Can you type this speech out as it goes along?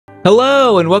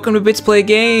Hello and welcome to Bitzplay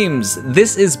Games!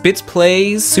 This is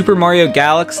Bitzplays Super Mario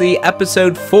Galaxy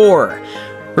Episode 4.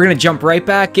 We're gonna jump right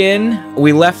back in.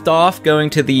 We left off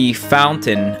going to the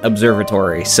Fountain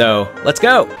Observatory, so let's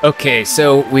go! Okay,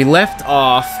 so we left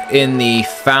off in the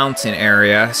fountain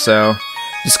area, so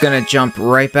just gonna jump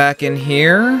right back in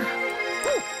here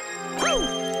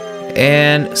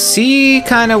and see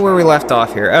kind of where we left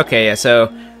off here. Okay, yeah,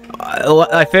 so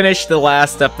I finished the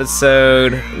last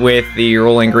episode with the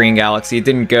Rolling Green Galaxy. It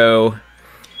didn't go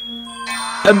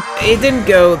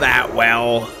that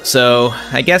well, so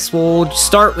I guess we'll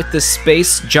start with the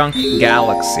Space Junk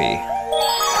Galaxy.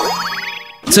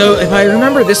 So if I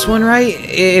remember this one right,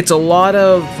 it's a lot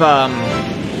of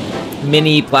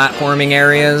mini platforming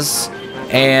areas,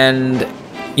 and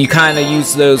you kind of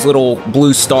use those little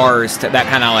blue stars that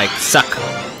kind of like suck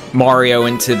Mario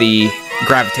into the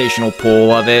gravitational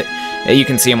pull of it. You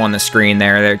can see them on the screen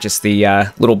there. They're just the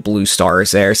little blue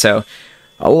stars there. So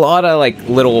a lot of like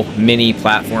little mini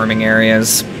platforming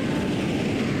areas.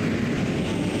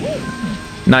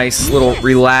 Nice little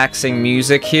relaxing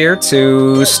music here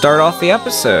to start off the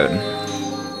episode.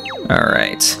 All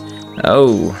right.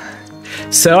 Oh,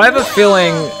 so I have a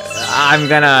feeling I'm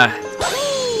gonna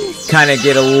kind of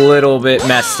get a little bit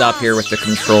messed up here with the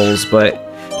controls,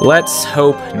 but let's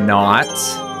hope not.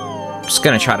 I'm just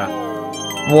gonna try to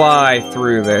fly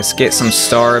through this, get some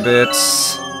star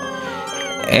bits,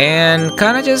 and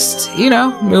kind of just, you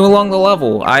know, move along the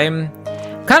level. I'm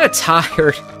kind of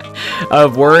tired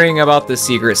of worrying about the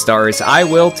secret stars. I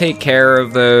will take care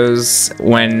of those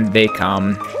when they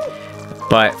come,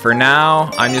 but for now,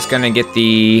 I'm just gonna get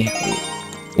the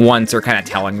ones they're kind of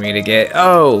telling me to get.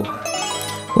 Oh,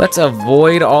 let's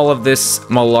avoid all of this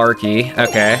malarkey.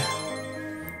 Okay.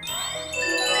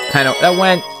 Kind of, that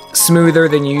went smoother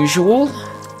than usual.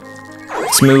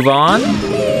 Let's move on.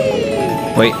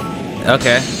 Wait,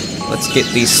 okay. Let's get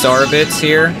these star bits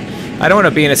here. I don't want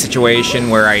to be in a situation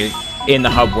where in the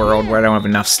hub world where I don't have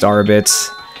enough star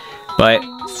bits, but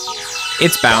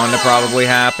it's bound to probably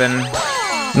happen.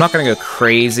 I'm not gonna go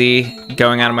crazy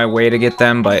going out of my way to get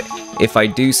them, but if I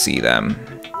do see them,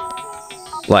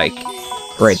 like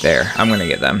right there, I'm gonna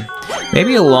get them.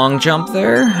 Maybe a long jump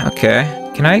there.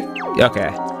 Okay, can I?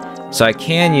 Okay. So I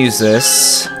can use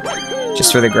this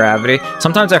just for the gravity.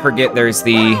 Sometimes I forget there's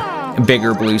the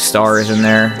bigger blue stars in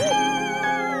there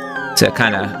to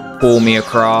kind of pull me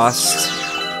across.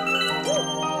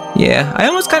 Yeah, I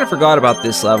almost kind of forgot about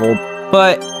this level,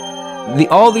 but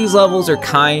all these levels are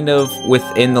kind of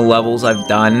within the levels I've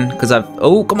done, because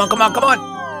oh, come on, come on, come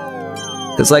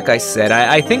on! Because like I said,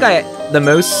 I think the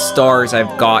most stars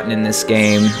I've gotten in this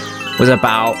game was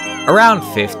around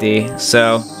 50,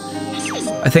 so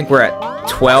I think we're at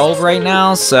 12 right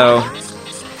now, so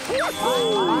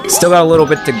still got a little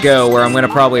bit to go where I'm gonna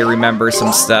probably remember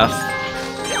some stuff.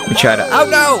 Let me try to, oh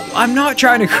no! I'm not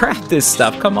trying to grab this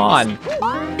stuff, come on!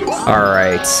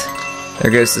 Alright,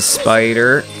 there goes the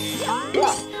spider.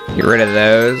 Get rid of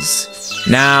those.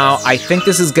 Now, I think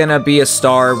this is gonna be a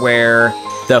star where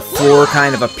the floor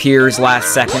kind of appears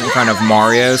last second in front of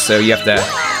Mario, so you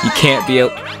can't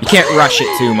rush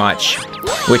it too much,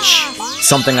 which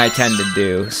something I tend to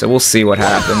do, so we'll see what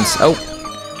happens. Oh,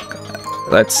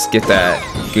 let's get that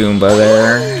Goomba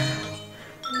there.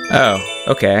 Oh,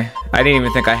 okay. I didn't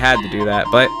even think I had to do that,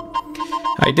 but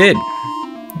I did.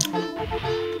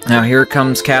 Now here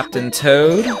comes Captain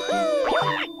Toad.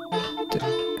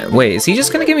 Wait, is he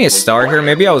just gonna give me a star here?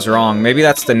 Maybe I was wrong. Maybe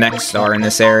that's the next star in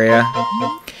this area.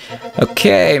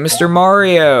 Okay, Mr.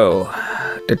 Mario.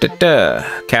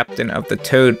 Captain of the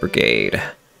Toad Brigade.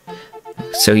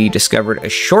 So he discovered a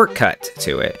shortcut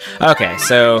to it. Okay,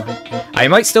 so I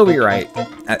might still be right.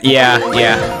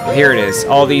 Yeah, here it is.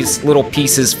 All these little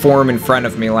pieces form in front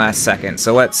of me last second.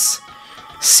 So let's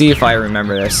see if I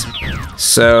remember this.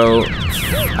 So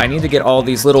I need to get all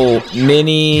these little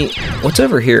mini... What's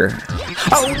over here?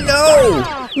 Oh,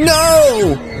 no!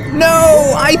 No!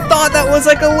 No! I thought that was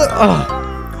like a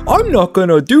little... I'm not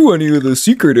gonna do any of the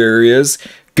secret areas.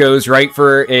 Goes right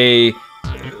for a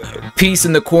piece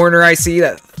in the corner I see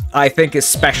that I think is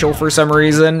special for some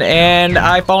reason, and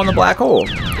I fall in the black hole.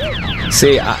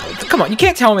 See, come on, you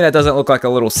can't tell me that doesn't look like a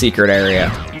little secret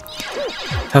area.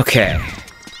 Okay.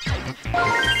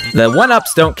 The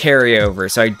 1-ups don't carry over,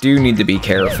 so I do need to be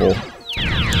careful.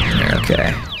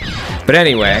 Okay. But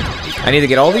anyway, I need to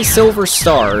get all these silver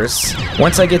stars.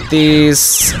 Once I get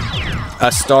these,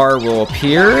 a star will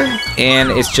appear, and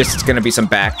it's just going to be some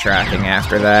backtracking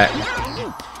after that.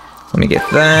 Let me get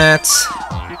that.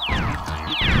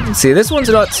 See, this one's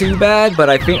not too bad, but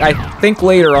I think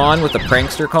later on with the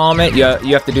prankster comet, you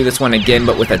have to do this one again,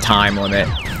 but with a time limit.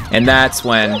 And that's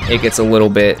when it gets a little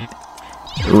bit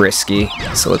risky.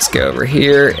 So let's go over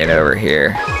here and over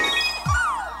here.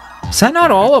 Is that not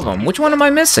all of them? Which one am I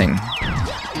missing?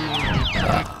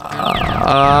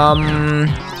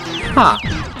 Huh.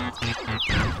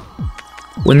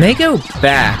 When they go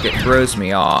back, it throws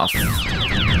me off.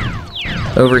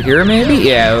 Over here, maybe?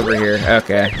 Yeah, over here.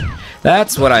 Okay.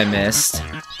 That's what I missed.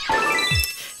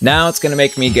 Now it's gonna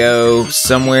make me go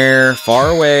somewhere far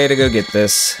away to go get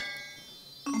this.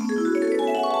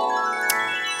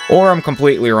 Or I'm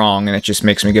completely wrong and it just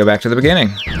makes me go back to the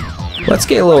beginning. Let's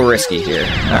get a little risky here.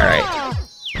 Alright.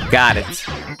 Got it.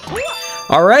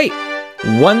 Alright.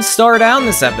 1 star down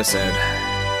this episode.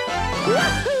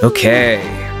 Okay.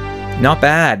 Not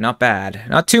bad, not bad.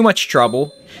 Not too much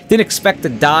trouble. Didn't expect to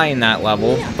die in that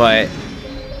level, but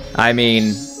I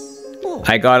mean,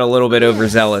 I got a little bit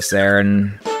overzealous there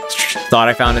and thought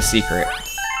I found a secret.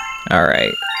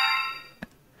 Alright.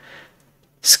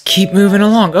 Let's keep moving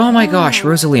along. Oh my gosh,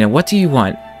 Rosalina, what do you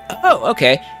want? Oh,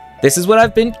 okay. This is what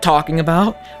I've been talking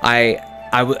about. I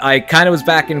kind of was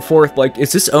back and forth, like,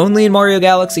 is this only in Mario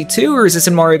Galaxy 2 or is this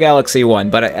in Mario Galaxy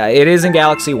 1? But it is in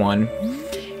Galaxy 1.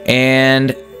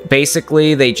 And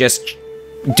basically, they just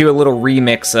do a little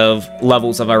remix of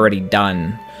levels I've already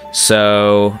done.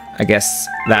 So, I guess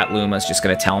that Luma's just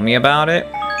going to tell me about it.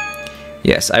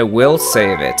 Yes, I will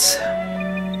save it.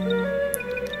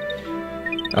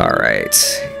 Alright.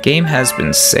 Game has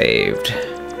been saved.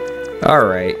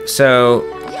 Alright, so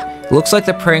looks like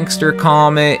the prankster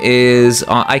comet is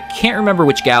on, I can't remember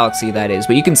which galaxy that is,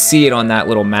 but you can see it on that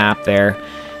little map there.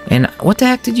 And what the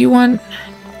heck did you want?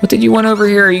 What did you want over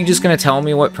here? Are you just going to tell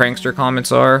me what prankster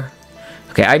comets are?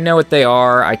 Okay, I know what they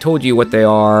are. I told you what they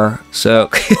are. So,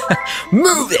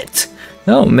 move it!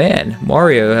 Oh man,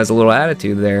 Mario has a little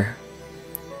attitude there.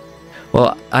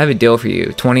 Well, I have a deal for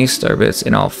you. 20 star bits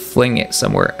and I'll fling it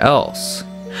somewhere else.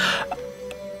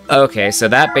 Okay, so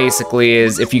that basically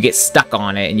is if you get stuck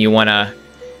on it and you want to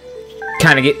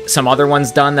kind of get some other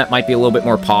ones done that might be a little bit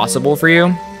more possible for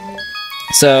you.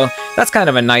 So that's kind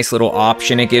of a nice little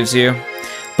option it gives you.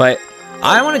 But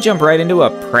I want to jump right into a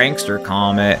prankster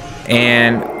comet.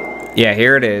 And yeah,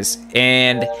 here it is.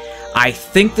 And I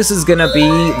think this is going to be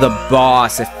the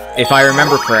boss if I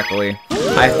remember correctly.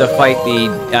 I have to fight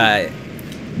the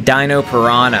Dino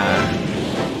Piranha.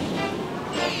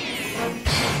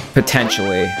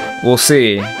 Potentially. We'll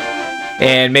see.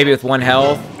 And maybe with 1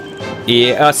 health.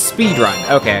 Yeah, speed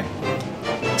run. Okay.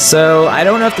 So, I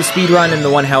don't know if the speed run and the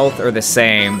 1 health are the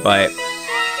same, but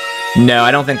no,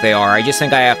 I don't think they are. I just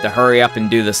think I have to hurry up and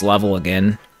do this level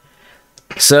again.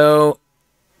 So,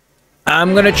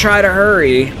 I'm gonna try to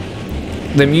hurry.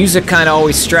 The music kind of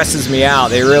always stresses me out.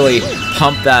 They really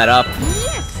pump that up.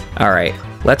 Alright.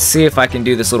 Let's see if I can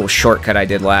do this little shortcut I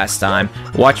did last time.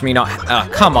 Watch me not...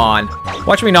 come on.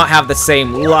 Watch me not have the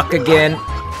same luck again.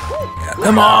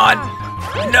 Come on.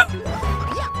 No.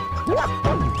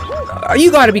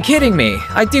 You gotta be kidding me.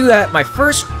 I do that my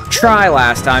first try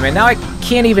last time, and now I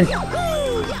can't even...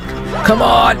 Come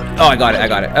on. Oh, I got it. I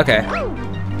got it. Okay.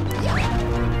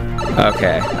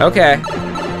 Okay. Okay.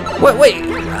 Wait.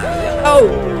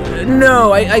 Oh,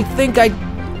 no. I think I...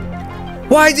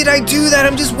 Why did I do that?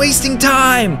 I'm just wasting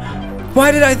time.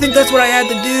 Why did I think that's what I had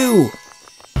to do?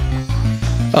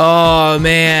 Oh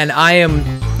man, I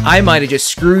might have just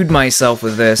screwed myself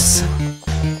with this.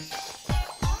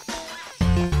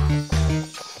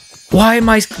 Why am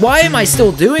I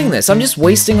still doing this? I'm just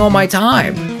wasting all my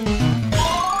time.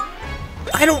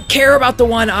 I don't care about the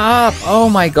 1-up. Oh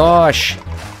my gosh.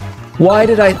 Why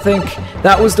did I think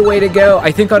that was the way to go?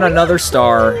 I think on another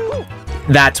star,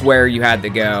 that's where you had to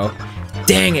go.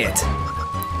 Dang it.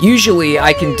 Usually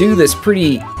I can do this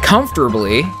pretty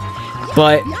comfortably,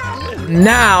 but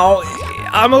now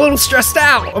I'm a little stressed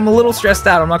out. I'm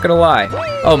not gonna lie.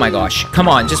 Oh my gosh. Come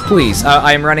on, just please.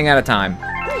 I am running out of time.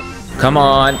 Come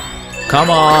on. Come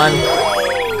on.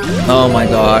 Oh my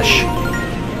gosh.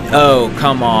 Oh,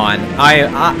 come on.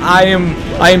 I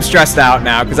am stressed out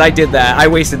now because I did that. I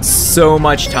wasted so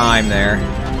much time there.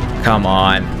 Come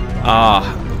on.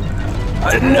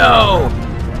 No.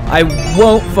 I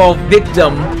won't fall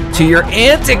victim to your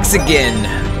antics again.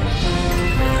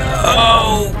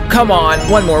 Oh, come on.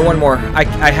 One more.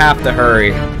 I have to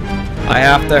hurry. I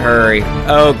have to hurry.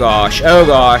 Oh gosh. Oh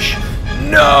gosh.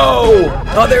 No.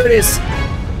 Oh, there it is.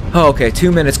 Oh, okay,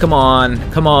 2 minutes. Come on.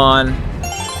 Come on.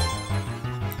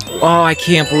 Oh, I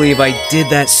can't believe I did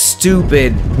that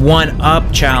stupid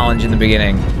 1-up challenge in the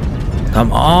beginning.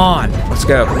 Come on. Let's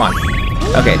go. Come on.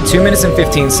 Okay, 2 minutes and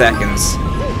 15 seconds.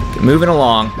 Moving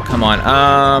along. Come on.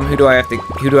 Who do I have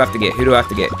to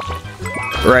get?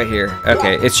 Right here.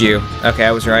 Okay, it's you. Okay,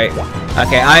 I was right.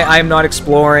 Okay, I'm not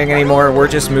exploring anymore. We're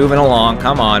just moving along.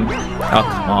 Come on. Oh,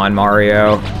 come on,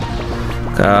 Mario.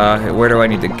 Where do I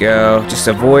need to go? Just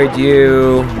avoid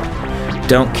you.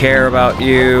 Don't care about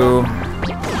you.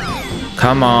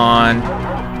 Come on.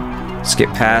 Let's get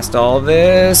past all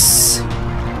this.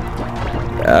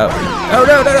 Oh,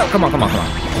 no. Come on.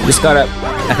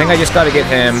 I think I just gotta get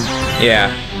him.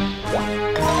 Yeah.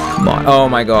 Come on. Oh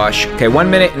my gosh. Okay, 1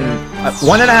 minute and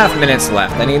 1.5 minutes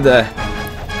left. I need to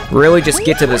really just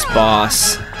get to this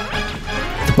boss.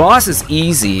 The boss is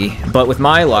easy, but with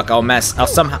my luck, I'll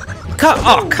somehow.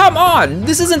 Oh, come on!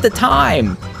 This isn't the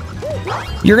time.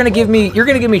 You're gonna give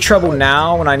me trouble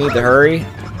now when I need to hurry.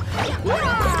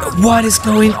 What is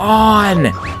going on?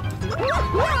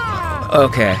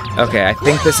 Okay, I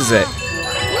think this is it.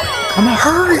 Come on,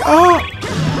 hurry up!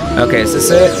 Okay, is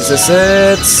this it? Is this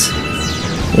it?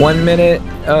 1 minute,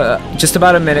 just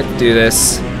about a minute to do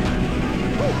this.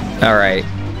 Alright,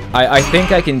 I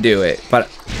think I can do it, but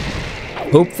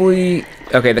hopefully,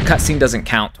 okay, the cutscene doesn't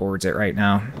count towards it right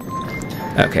now.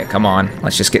 Okay, come on,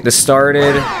 let's just get this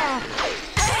started.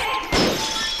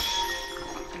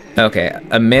 Okay,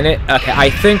 a minute, okay, I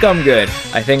think I'm good.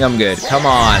 Come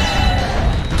on.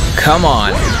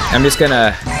 I'm just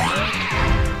gonna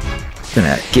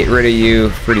get rid of you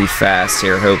pretty fast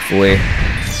here, hopefully.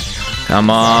 Come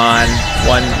on.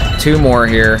 1, 2 more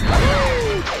here.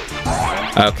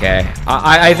 Okay.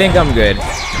 I think I'm good.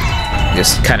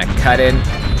 Just kind of cut in.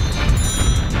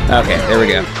 Okay, there we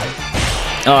go.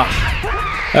 Oh.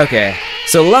 Okay.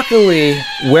 So luckily,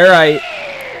 where I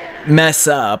mess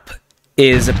up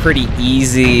is a pretty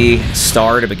easy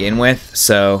star to begin with.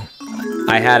 So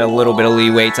I had a little bit of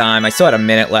leeway time. I still had a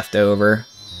minute left over.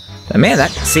 But man,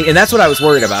 and that's what I was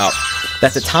worried about.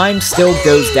 That the time still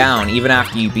goes down even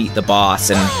after you beat the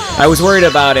boss. And I was worried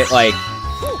about it, like,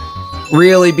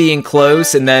 really being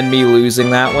close and then me losing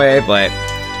that way. But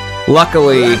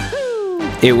luckily,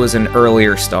 it was an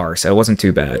earlier star, so it wasn't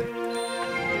too bad.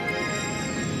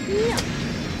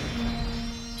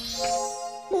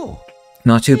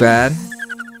 Not too bad.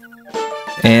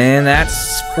 And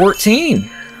that's 14.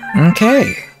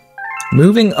 Okay.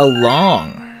 Moving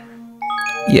along.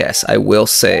 Yes, I will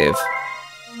save.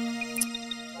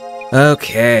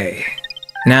 Okay.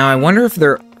 Now, I wonder if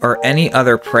there are any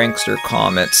other prankster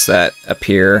comments that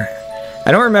appear.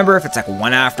 I don't remember if it's like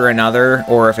one after another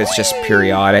or if it's just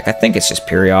periodic. I think it's just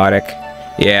periodic.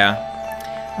 Yeah.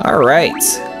 Alright.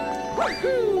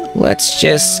 Let's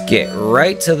just get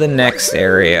right to the next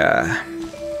area.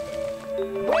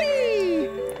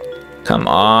 Come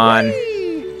on.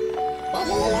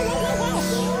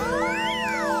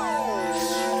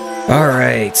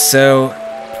 Alright, so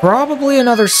probably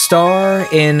another star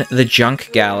in the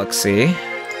Junk Galaxy.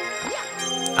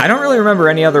 I don't really remember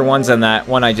any other ones than that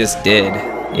one I just did.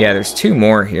 Yeah, there's 2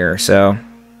 more here, so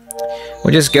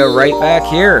we'll just go right back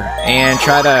here and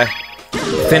try to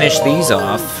finish these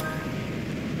off.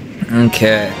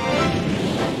 Okay.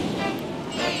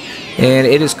 And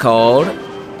it is called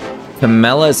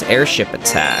Camella's Airship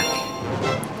Attack.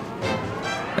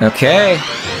 Okay.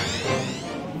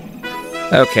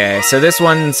 Okay, so this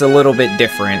one's a little bit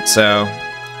different, so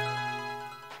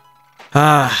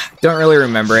don't really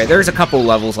remember it. There's a couple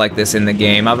levels like this in the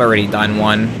game. I've already done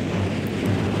one.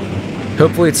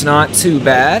 Hopefully it's not too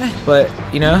bad, but,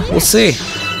 you know, we'll see.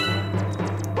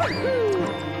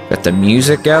 Got the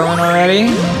music going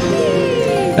already.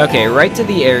 Okay, right to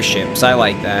the airships. I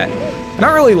like that. I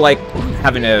don't really like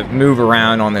having to move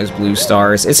around on those blue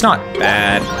stars. It's not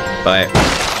bad, but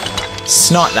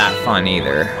it's not that fun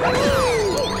either.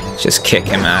 Just kick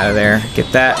him out of there.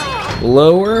 Get that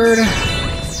lowered.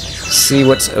 See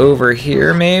what's over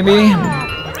here, maybe?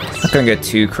 Not gonna go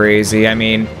too crazy. I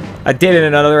mean, I did in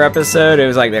another episode. It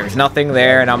was like there's nothing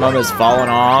there, and I'm almost falling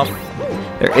off.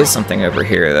 There is something over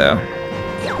here, though.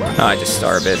 Oh, just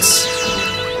star bits.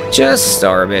 Just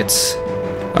star bits.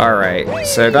 Alright,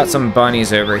 so I got some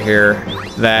bunnies over here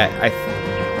that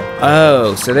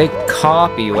oh, so they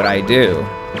copy what I do.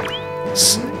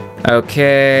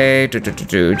 Okay,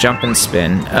 jump and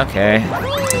spin. Okay.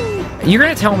 You're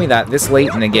gonna tell me that this late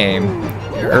in the game,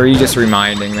 or are you just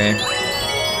reminding me?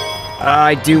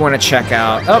 I do want to check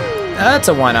out. Oh, that's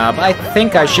a 1-up. I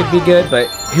think I should be good, but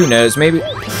who knows? Maybe.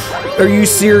 Are you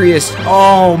serious?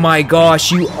 Oh my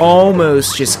gosh, you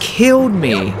almost just killed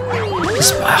me.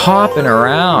 Just hopping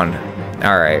around.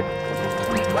 Alright.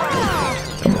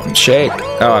 Come on, shake.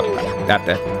 Oh, I got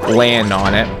to land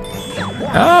on it.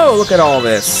 Oh, look at all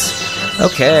this.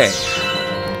 Okay.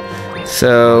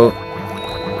 So,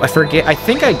 I forget. I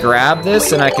think I grab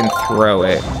this and I can throw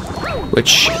it.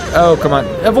 Which, oh, come on.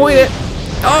 Avoid it.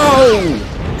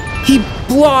 Oh, he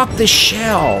blocked the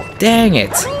shell. Dang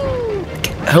it.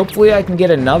 Hopefully I can get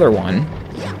another one.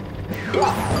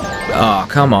 Oh,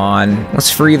 come on. Let's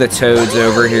free the toads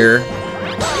over here.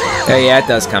 Oh, yeah, it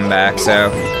does come back, so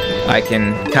I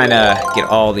can kind of get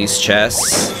all these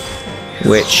chests,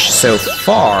 which so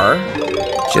far,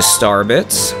 just star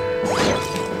bits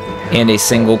and a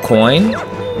single coin.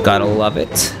 Gotta love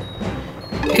it.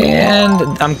 And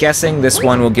I'm guessing this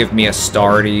one will give me a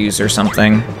star to use or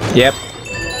something. Yep.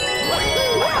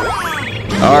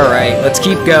 Alright, let's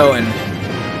keep going.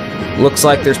 Looks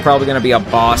like there's probably gonna be a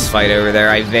boss fight over there.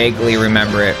 I vaguely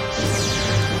remember it.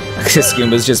 This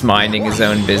Goomba's just minding his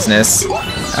own business.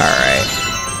 Alright.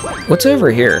 What's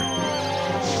over here?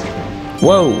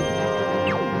 Whoa.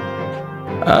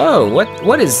 Oh,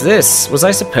 what is this? Was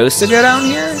I supposed to go down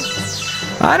here?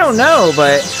 I don't know,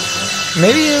 but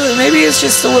maybe it's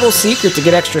just a little secret to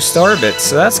get extra star bits,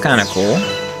 so that's kind of cool.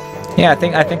 Yeah, I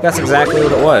think that's exactly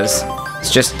what it was.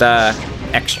 It's just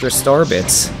extra star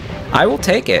bits. I will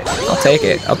take it. I'll take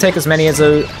it. I'll take as many as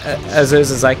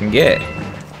those as I can get.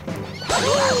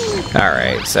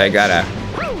 Alright, so I gotta...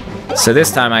 So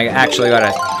this time I actually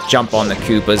gotta jump on the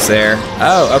Koopas there.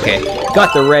 Oh, okay.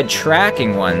 Got the red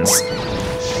tracking ones.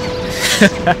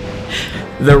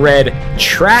 The red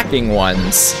tracking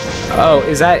ones. Oh,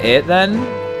 is that it then?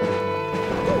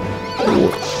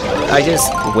 I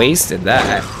just wasted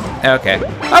that. Okay.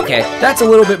 Okay, that's a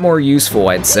little bit more useful,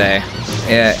 I'd say.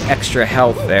 Extra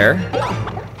health there.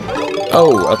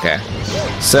 Oh, okay.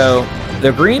 So,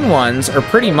 the green ones are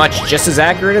pretty much just as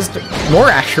accurate as... more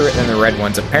accurate than the red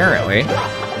ones, apparently.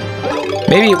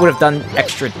 Maybe it would have done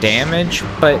extra damage,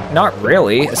 but not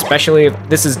really, especially if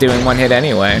this is doing one hit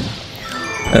anyway.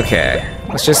 Okay,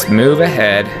 let's just move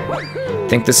ahead.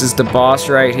 Think this is the boss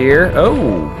right here.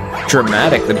 Oh,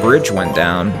 dramatic, the bridge went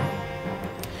down.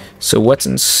 So what's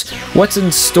in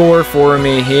store for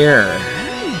me here?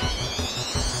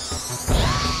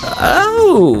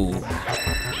 Oh!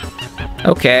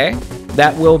 Okay,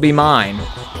 that will be mine.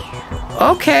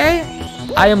 Okay,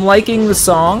 I am liking the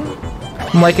song.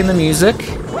 I'm liking the music.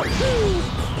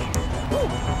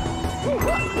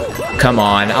 Come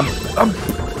on, I'm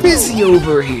busy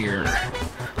over here.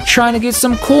 Trying to get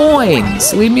some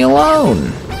coins. Leave me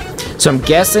alone. So I'm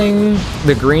guessing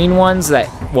the green ones that,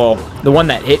 well, the one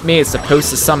that hit me is supposed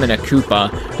to summon a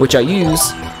Koopa, which I use.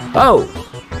 Oh,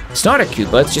 it's not a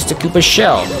Koopa, it's just a Koopa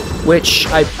shell, which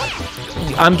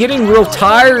I'm getting real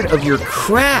tired of your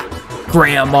crap,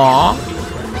 Grandma.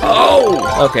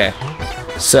 Oh, okay.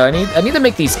 So I need to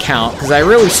make these count because I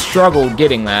really struggled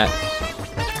getting that.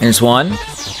 There's one.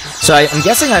 So I'm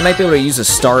guessing I might be able to use a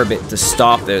star bit to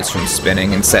stop those from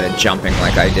spinning instead of jumping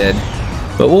like I did.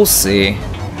 But we'll see.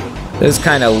 Those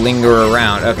kind of linger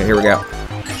around. Okay, here we go.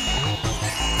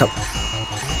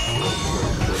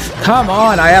 Come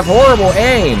on, I have horrible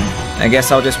aim. I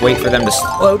guess I'll just wait for them to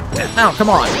slow down. Oh, come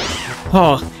on.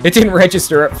 Oh, it didn't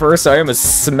register at first, so I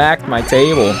almost smacked my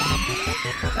table.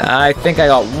 I think I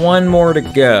got one more to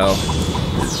go.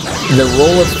 The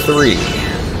roll of 3.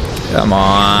 Come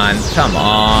on, come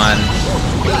on.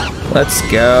 Let's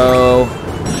go.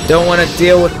 Don't want to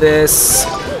deal with this.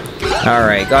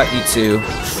 Alright, got you two.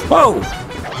 Whoa!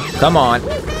 Come on.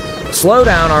 Slow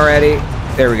down already.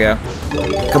 There we go.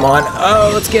 Come on.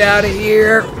 Oh, let's get out of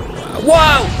here.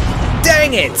 Whoa!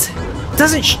 Dang it!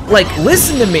 Doesn't,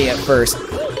 listen to me at first.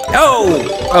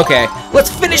 Oh! Okay. Let's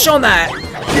finish on that.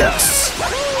 Yes!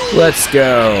 Let's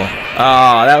go.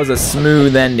 Oh, that was a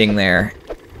smooth ending there.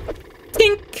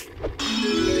 Tink!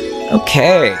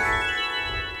 Okay.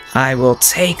 I will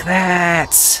take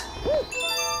that.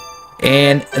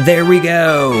 And there we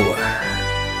go.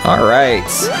 Alright.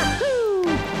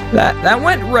 That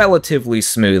went relatively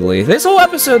smoothly. This whole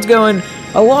episode's going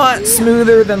a lot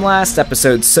smoother than last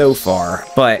episode so far,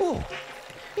 but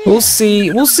we'll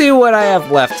see what I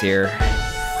have left here.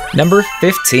 Number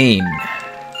 15.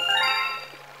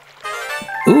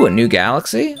 Ooh, a new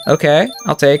galaxy? Okay,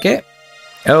 I'll take it.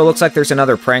 Oh, looks like there's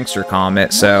another prankster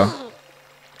comet, so...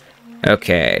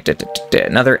 Okay,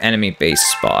 another enemy base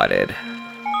spotted.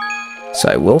 So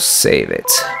I will save it.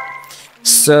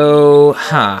 So,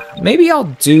 maybe I'll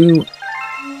do...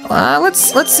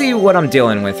 let's see what I'm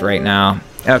dealing with right now.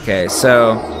 Okay,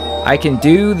 so I can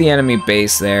do the enemy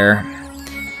base there.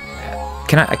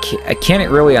 I can't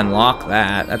really unlock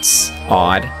that. That's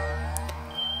odd.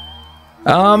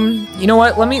 You know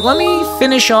what? Let me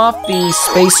finish off the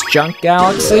Space Junk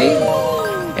Galaxy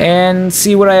and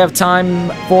see what I have time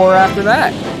for after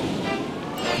that.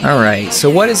 Alright, so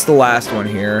what is the last one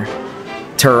here?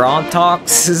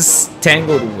 Torontox's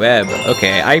Tangled Web.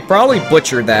 Okay, I probably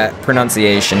butchered that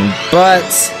pronunciation, but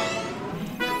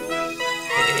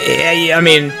yeah, I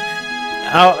mean,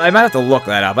 I might have to look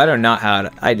that up. I do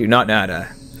not know how to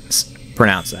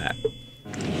pronounce that.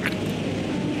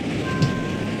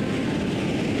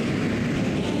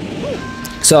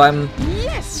 So I'm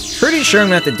pretty sure I'm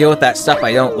gonna have to deal with that stuff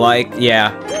I don't like.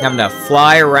 Yeah, having to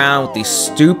fly around with these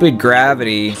stupid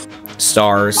gravity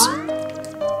stars.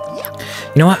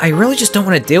 You know what? I really just don't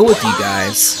want to deal with you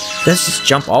guys. Let's just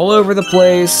jump all over the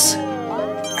place.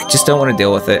 I just don't want to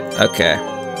deal with it. Okay.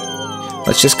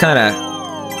 Let's just kind of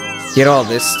get all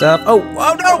this stuff. Oh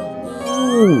no!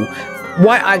 Ooh.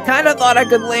 Why? I kind of thought I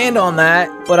could land on that,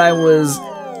 but I was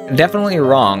definitely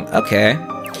wrong. Okay.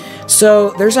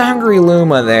 So there's a Hungry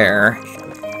Luma there.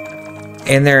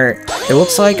 And it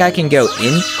looks like I can go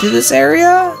into this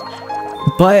area.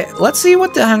 But let's see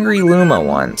what the Hungry Luma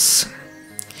wants.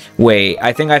 Wait,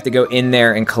 I think I have to go in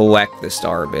there and collect the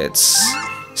star bits.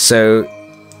 So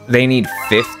they need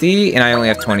 50 and I only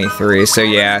have 23. So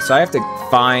yeah, so I have to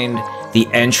find the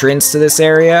entrance to this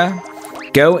area,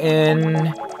 go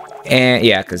in, and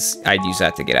yeah, because I'd use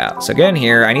that to get out. So get in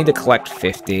here, I need to collect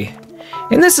 50.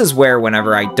 And this is where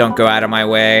whenever I don't go out of my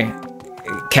way,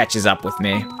 it catches up with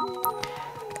me.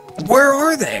 Where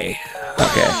are they?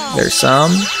 Okay, there's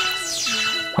some.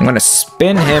 I'm gonna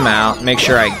spin him out, make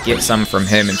sure I get some from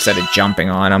him instead of jumping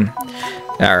on him.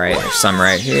 Alright, there's some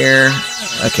right here.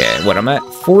 Okay, what I'm at?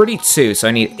 42, so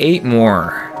I need 8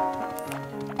 more.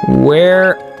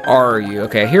 Where are you?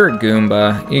 Okay, here a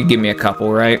Goomba. You can give me a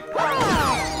couple, right?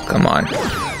 Come on.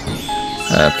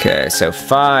 Okay, so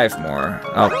 5 more.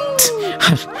 Oh,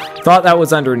 thought that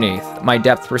was underneath. My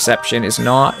depth perception is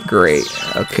not great.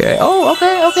 Okay. Oh,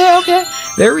 okay.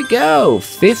 There we go.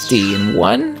 50 and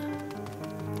 1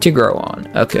 to grow on.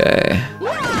 Okay.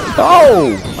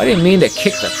 Oh, I didn't mean to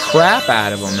kick the crap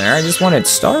out of him there. I just wanted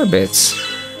star bits.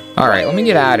 All right, let me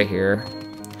get out of here.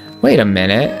 Wait a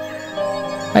minute.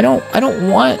 I don't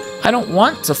want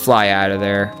to fly out of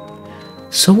there.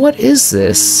 So what is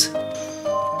this?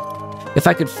 If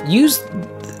I could use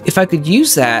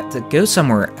that to go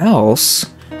somewhere else,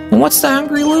 then what's the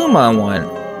Hungry Luma one?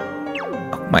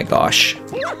 Oh my gosh.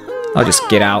 I'll just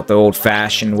get out the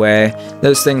old-fashioned way.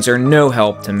 Those things are no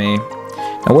help to me.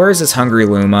 Now where is this Hungry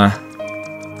Luma?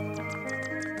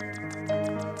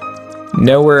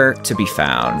 Nowhere to be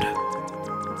found.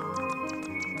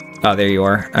 Oh, there you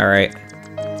are. Alright.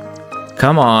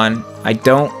 Come on.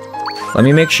 Let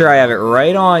me make sure I have it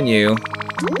right on you.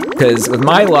 Because with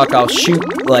my luck, I'll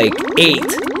shoot like 8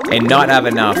 and not have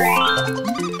enough.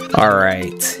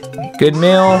 Alright. Good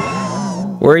meal.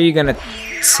 Where are you gonna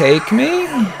take me?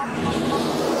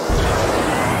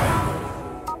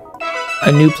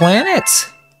 A new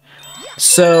planet.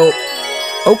 So,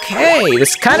 okay.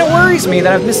 This kind of worries me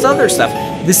that I've missed other stuff.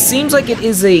 This seems like it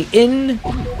is a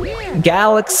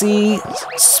in-galaxy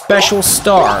special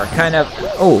star. Kind of...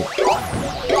 Oh.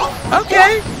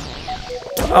 Okay.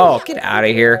 Oh, get out of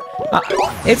here.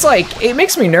 It's like, it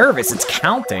makes me nervous. It's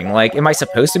counting. Like, am I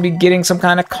supposed to be getting some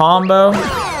kind of combo?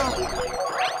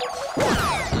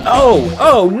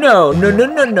 Oh, no.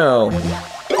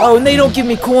 Oh, and they don't give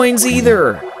me coins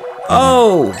either.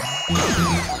 Oh.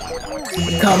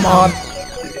 Come on.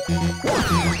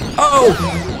 Oh.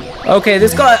 Okay,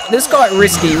 this got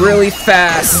risky really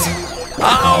fast.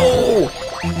 Oh.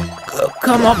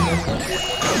 Come on.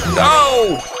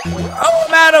 Oh. Oh,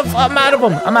 I'm out of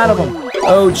them.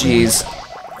 Oh, jeez.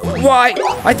 Why?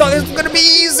 I thought this was gonna be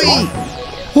easy.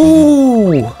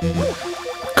 Ooh.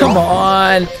 Come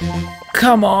on.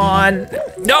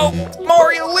 No,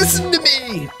 Mario, listen to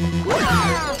me.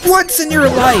 What's in your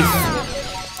life?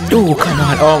 Ooh, come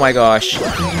on. Oh my gosh.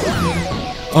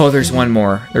 Oh, there's one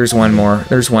more. There's one more.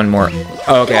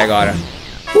 Oh, okay, I got it.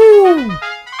 Woo.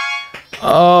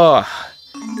 Oh.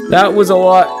 That was a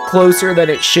lot closer than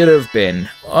it should have been.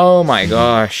 Oh my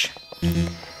gosh.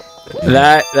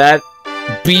 That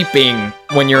beeping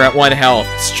when you're at 1 health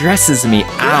stresses me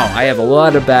out. I have a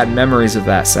lot of bad memories of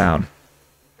that sound.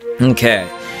 Okay,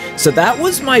 so that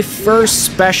was my first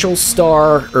special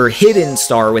star, or hidden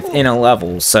star within a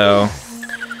level, so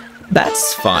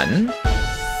that's fun.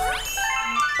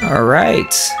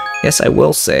 Alright, yes I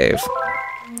will save.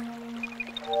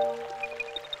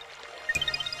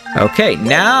 Okay,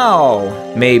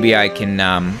 now maybe I can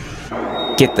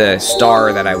get the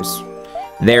star that I was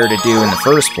there to do in the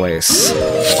first place.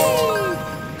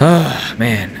 Ah,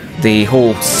 man, the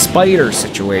whole spider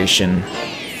situation.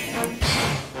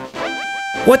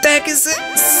 What the heck is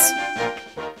this?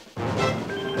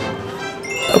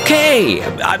 Okay,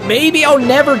 maybe I'll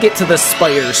never get to the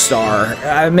spider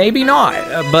star. Maybe not,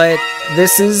 but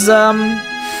this is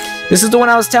the one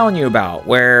I was telling you about,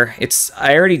 where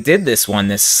I already did this one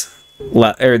this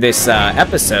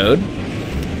episode,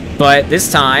 but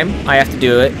this time I have to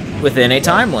do it within a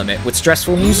time limit with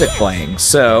stressful music playing.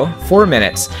 So 4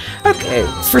 minutes. Okay,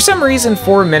 for some reason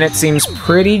 4 minutes seems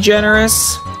pretty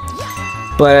generous,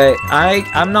 but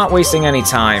I'm not wasting any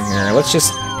time here. Let's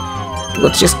just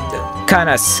kind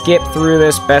of skip through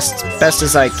this best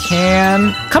as I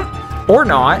can. Or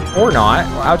not.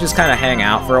 I'll just kind of hang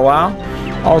out for a while.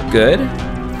 All good.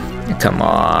 Come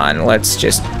on, let's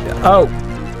just... Oh,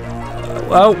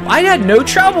 I had no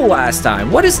trouble last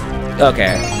time. What is...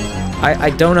 Okay, I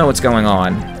don't know what's going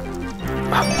on.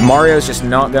 Mario's just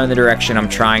not going the direction I'm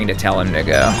trying to tell him to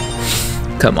go.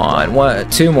 Come on,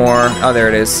 what? 2 more. Oh, there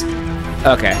it is.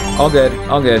 Okay, all good.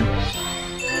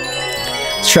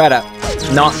 Let's try to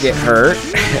not get hurt.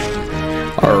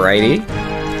 Alrighty.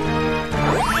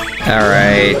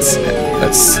 Alright,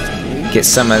 let's get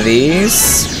some of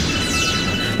these.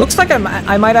 Looks like I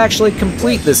might actually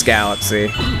complete this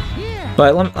galaxy.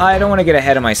 But I don't want to get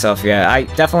ahead of myself yet. I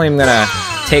definitely am going to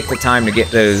take the time to get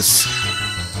those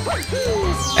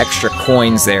extra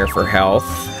coins there for health.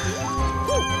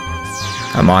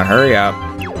 Come on, hurry up.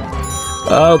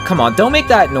 Oh, come on, don't make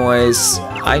that noise.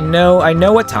 I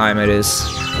know what time it is.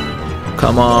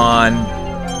 Come on.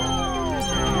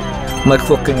 I'm like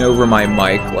looking over my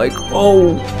mic, like,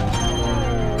 oh.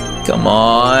 Come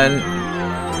on.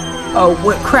 Oh,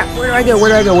 what crap, where do I go?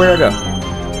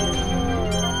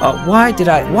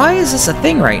 Why is this a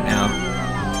thing right now?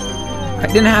 I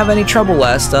didn't have any trouble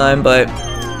last time, but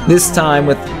this time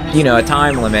with, you know, a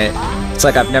time limit, it's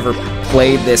like I've never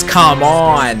played this. Come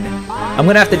on! I'm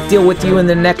gonna have to deal with you in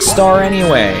the next star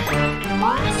anyway.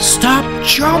 Stop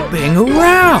jumping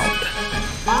around!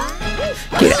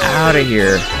 Get out of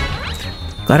here.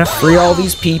 Gotta free all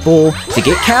these people to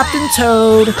get Captain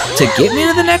Toad, to get me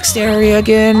to the next area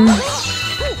again.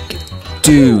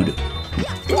 Dude.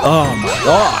 Oh my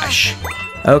gosh.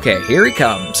 Okay, here he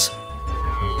comes.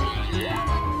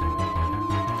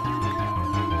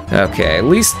 Okay, at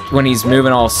least when he's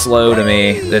moving all slow to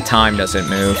me, the time doesn't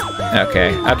move.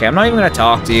 Okay, I'm not even gonna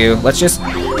talk to you. Let's just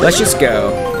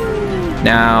go.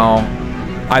 Now,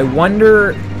 I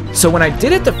wonder... So when I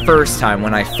did it the first time,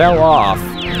 when I fell off,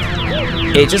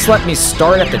 it just let me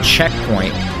start at the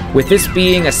checkpoint. With this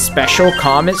being a special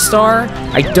comet star,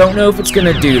 I don't know if it's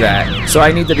gonna do that. So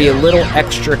I need to be a little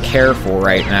extra careful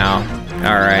right now.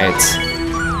 Alright.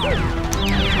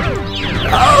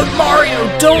 Oh,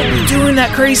 Mario, don't be doing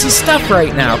that crazy stuff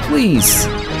right now, please.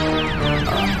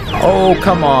 Oh,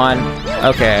 come on.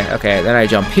 Okay, then I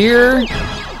jump here,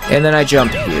 and then I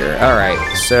jump here. Alright,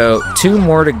 so 2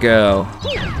 more to go.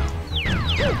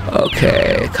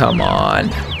 Okay, come on.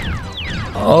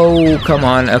 Oh, come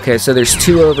on. Okay, so there's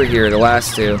 2 over here, the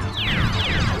last 2.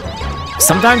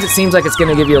 Sometimes it seems like it's going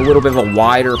to give you a little bit of a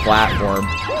wider platform,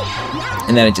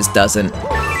 and then it just doesn't.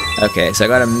 Okay, so I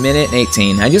got 1 minute and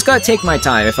 18. I just got to take my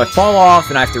time. If I fall off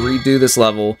and I have to redo this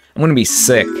level, I'm going to be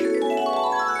sick.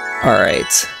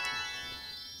 Alright.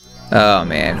 Oh,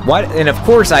 man. What? And of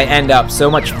course I end up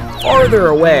so much farther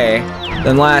away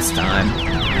than last time.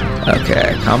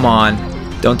 Okay, come on.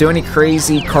 Don't do any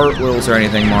crazy cartwheels or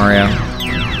anything, Mario.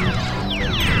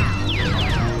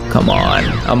 Come on.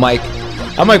 I'm like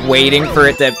waiting for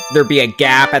it to there be a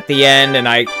gap at the end and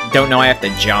I don't know I have to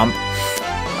jump.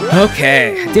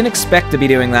 Okay, I didn't expect to be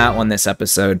doing that one this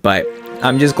episode, but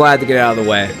I'm just glad to get out of the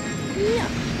way.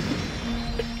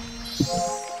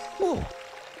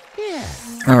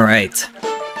 Alright.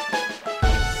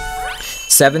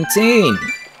 17.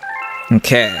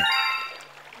 Okay.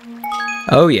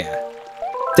 Oh yeah.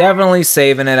 Definitely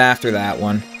saving it after that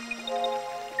one.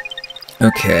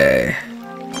 Okay.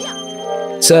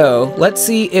 So, let's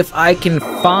see if I can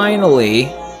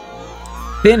finally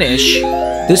finish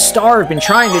this star I've been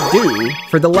trying to do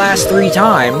for the last 3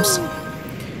 times,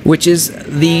 which is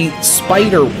the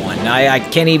spider one. I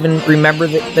can't even remember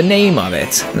the name of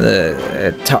it.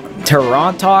 The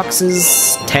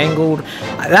Tarantox's Tangled...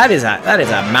 That is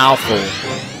a mouthful.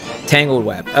 Tangled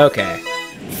Web. Okay.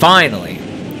 Finally.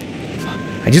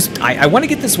 I want to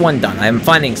get this one done. I'm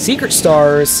finding secret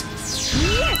stars.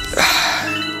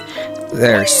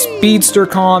 There's speedster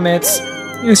comets.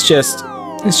 It's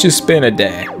just been a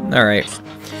day. Alright.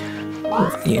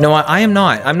 You know what? I'm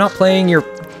not playing your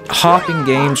hopping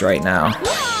games right now.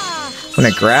 I'm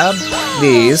gonna grab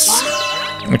these,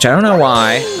 which I don't know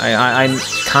why. I'm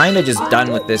kind of just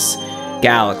done with this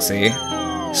galaxy.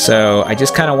 So I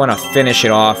just kind of want to finish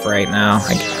it off right now.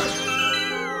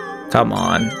 Come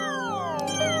on.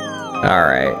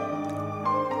 Alright.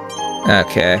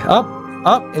 Okay. Up.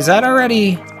 Is that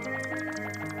already...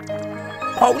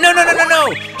 Oh, no, no, no, no,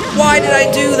 no! Why did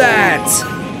I do that?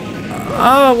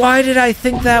 Oh, why did I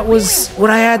think that was what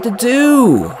I had to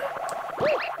do?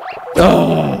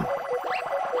 Oh,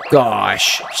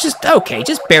 gosh. Okay,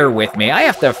 just bear with me. I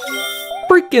have to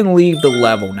freaking leave the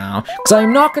level now, because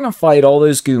I'm not going to fight all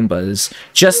those Goombas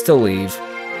just to leave.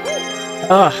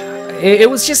 It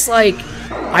was just like,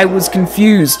 I was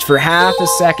confused for half a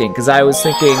second, because I was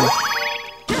thinking,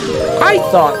 I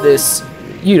thought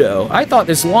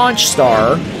this launch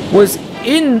star was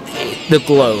in the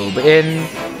globe, and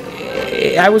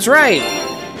I was right.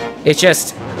 It's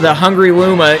just, the Hungry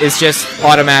Luma is just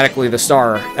automatically the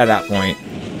star at that point.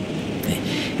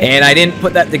 And I didn't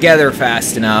put that together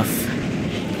fast enough.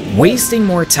 Wasting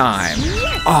more time.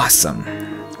 Awesome.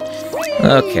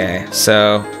 Okay,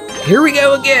 so here we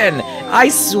go again. I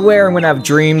swear I'm gonna have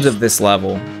dreams of this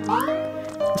level.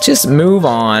 Just move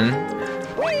on.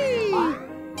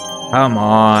 Come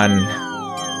on.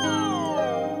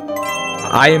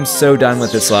 I am so done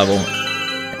with this level.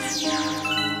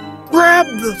 Grab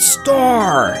the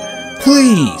star,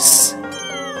 please.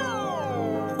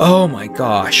 Oh my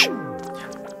gosh.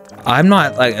 I'm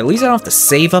not, like, at least I don't have to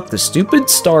save up the stupid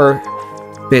star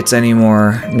bits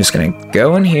anymore. I'm just gonna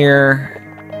go in here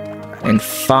and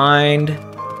find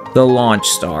the launch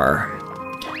star,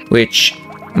 which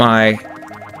oh my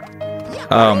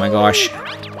gosh.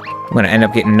 I'm gonna end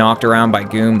up getting knocked around by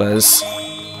Goombas.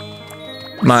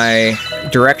 My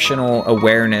directional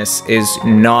awareness is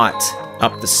not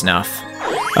up to snuff.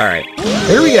 Alright,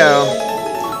 here we go.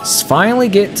 Let's finally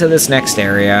get to this next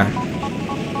area.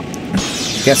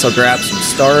 Guess I'll grab some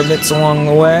star bits along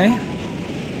the way.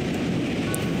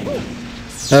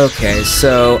 Okay,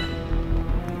 so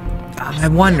I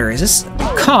wonder, is this...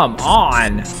 Come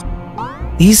on!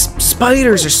 These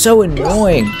spiders are so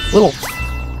annoying. Little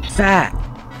fat.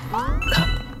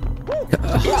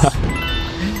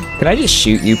 Can I just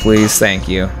shoot you, please? Thank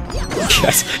you.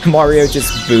 Yes, Mario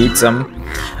just boots him.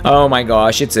 Oh my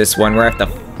gosh, it's this one where I have to...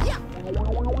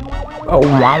 Oh,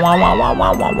 wow, wow, wow, wow,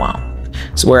 wow, wow, wow.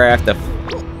 So where I have to...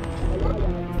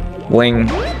 Fling...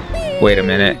 Wait a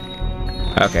minute.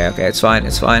 Okay, okay, it's fine,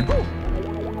 it's fine.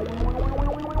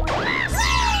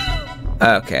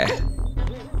 Okay.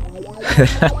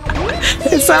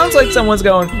 It sounds like someone's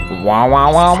going... Wah,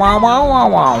 wah, wah, wah, wah, wah,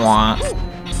 wah, wah.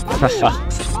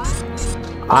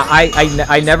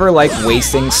 I never like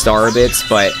wasting star bits,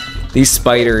 but these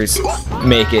spiders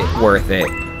make it worth it.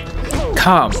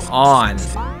 Come on.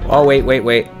 Oh, wait, wait,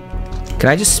 wait. Can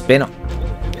I just spin?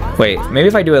 Wait, maybe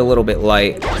if I do it a little bit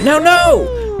light. No,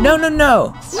 no! No, no,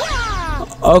 no!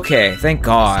 Okay, thank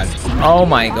God. Oh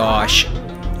my gosh.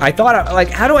 I thought, like,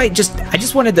 how do I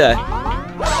just wanted to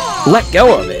let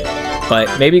go of it.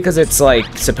 But maybe because it's,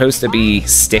 like, supposed to be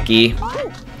sticky.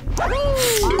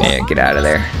 Yeah, get out of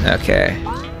there. Okay.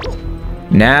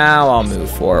 Now I'll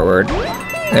move forward.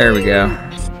 There we go.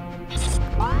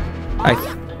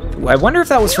 I wonder if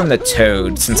that was from the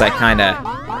Toad, since I kind of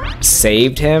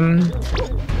saved him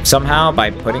somehow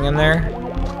by putting him there.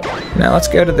 Now let's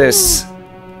go to this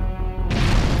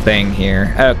thing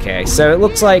here. Okay, so it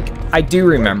looks like I do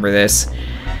remember this.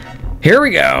 Here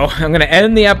we go. I'm gonna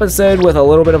end the episode with a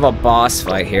little bit of a boss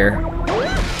fight here.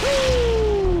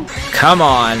 Come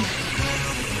on.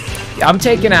 I'm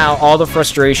taking out all the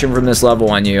frustration from this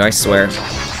level on you, I swear.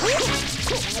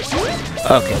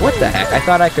 Okay, what the heck? I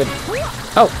thought I could...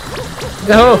 Oh!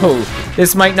 Oh!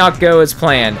 This might not go as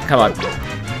planned. Come on.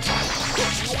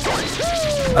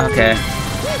 Okay.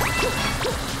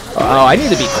 Oh, I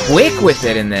need to be quick with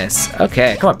it in this.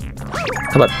 Okay, come on.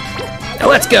 Come on. Now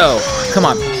let's go! Come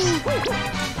on.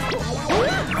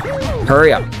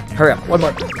 Hurry up. Hurry up. One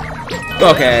more.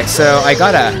 Okay, so I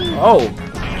gotta... Oh.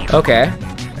 Okay.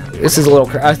 This is a little...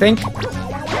 I think...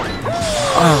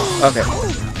 Oh, okay.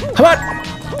 Come on!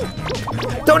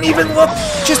 Don't even look!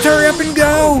 Just hurry up and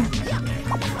go!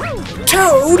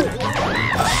 Toad!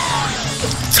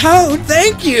 Toad,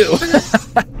 thank you!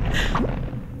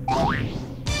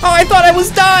 Oh, I thought I was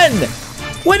done!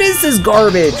 What is this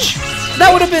garbage?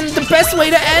 That would have been the best way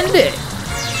to end it!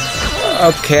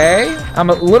 Okay.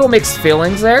 I'm a little mixed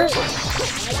feelings there.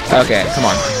 Okay, come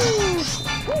on.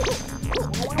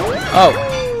 Oh,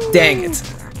 dang it.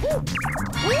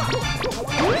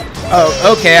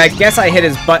 Oh, okay, I guess I hit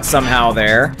his butt somehow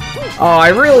there. Oh, I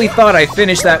really thought I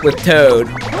finished that with Toad.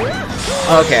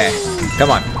 Okay, come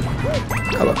on.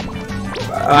 Come on.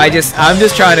 I'm just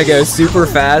trying to go super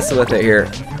fast with it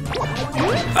here.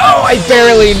 Oh, I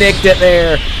barely nicked it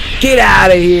there. Get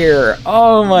out of here.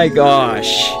 Oh my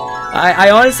gosh. I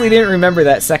honestly didn't remember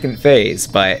that second phase,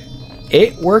 but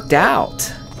it worked out.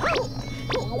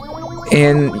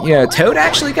 And, you know, Toad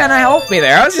actually kind of helped me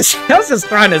there. I was just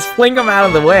trying to fling him out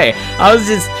of the way. I was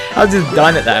just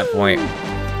done at that point.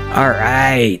 All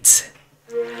right.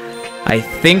 I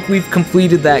think we've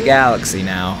completed that galaxy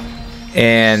now.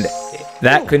 And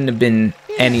that couldn't have been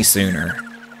any sooner.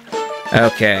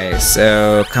 Okay,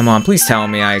 so come on, please tell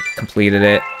me I completed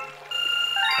it.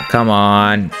 Come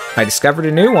on. I discovered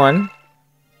a new one.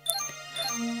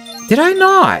 Did I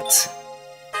not?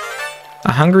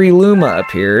 A hungry Luma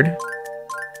appeared.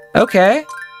 Okay.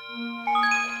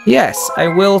 Yes, I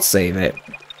will save it.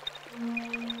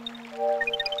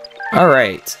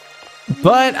 Alright.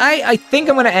 But I think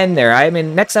I'm going to end there. I'm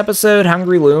in next episode,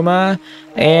 Hungry Luma,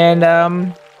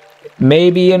 and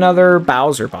maybe another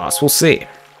Bowser boss. We'll see.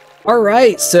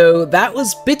 Alright, so that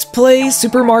was Bitzplays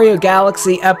Super Mario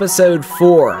Galaxy Episode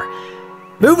 4.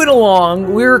 Moving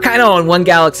along, we were kind of on one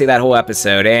galaxy that whole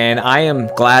episode, and I am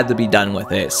glad to be done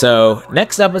with it. So,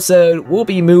 next episode, we'll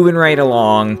be moving right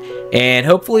along, and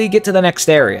hopefully get to the next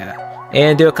area,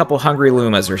 and do a couple Hungry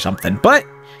Lumas or something. But,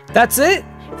 that's it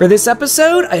for this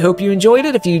episode. I hope you enjoyed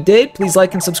it. If you did, please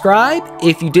like and subscribe.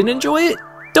 If you didn't enjoy it,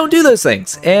 don't do those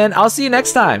things. And I'll see you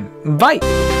next time.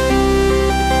 Bye!